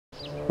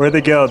Where'd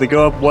they go? They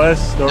go up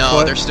west? No,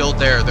 northwest? they're still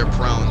there. They're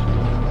prone.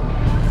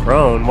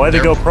 Prone? Why'd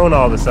they go prone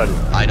all of a sudden?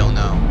 I don't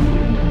know.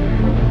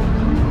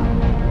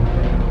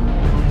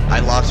 I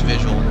lost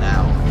visual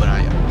now, but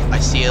I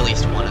see at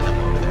least one of them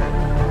over there.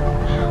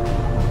 Yeah.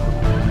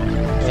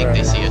 I think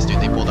they see us, dude.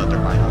 They pulled out their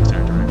binocs in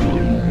our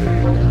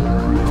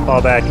direction.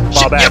 Fall back. Fall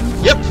Shit, back.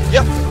 Yep.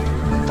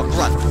 Fuck,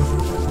 run.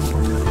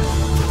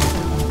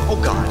 Oh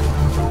god.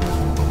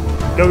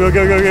 Go.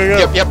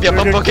 Yep.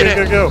 I'm booking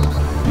it. Go.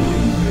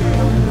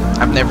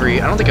 I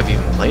don't think I've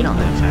even played on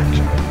that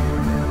faction.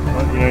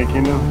 What, United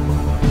Kingdom?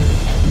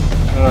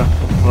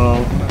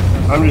 Well,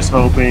 I'm just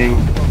hoping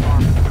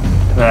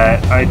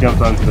that I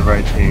jumped onto the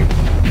right team.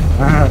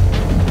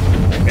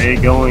 Hey,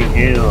 going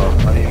hill.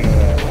 How do you know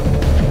that?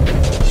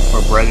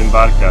 For bread and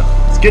vodka.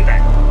 Let's get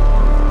that.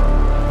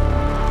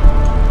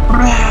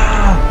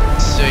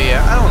 So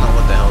yeah, I don't know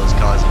what the hell is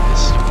causing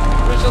this.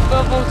 There's a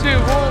level 2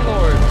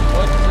 warlord.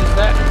 What does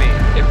that mean?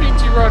 It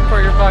means you run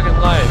for your fucking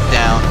life.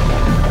 Down.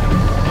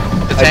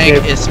 The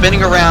tank is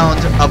spinning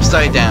around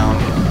upside down.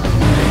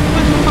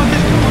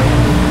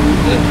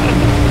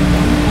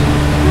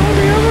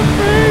 Mommy, I'm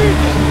afraid.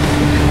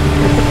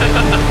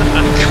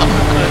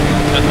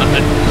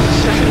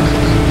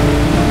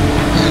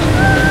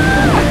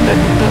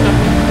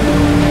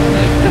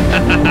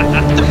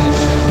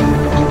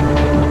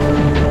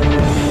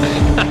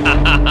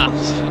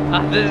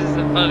 This is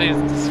the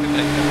funniest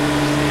disconnect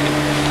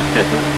I've ever seen.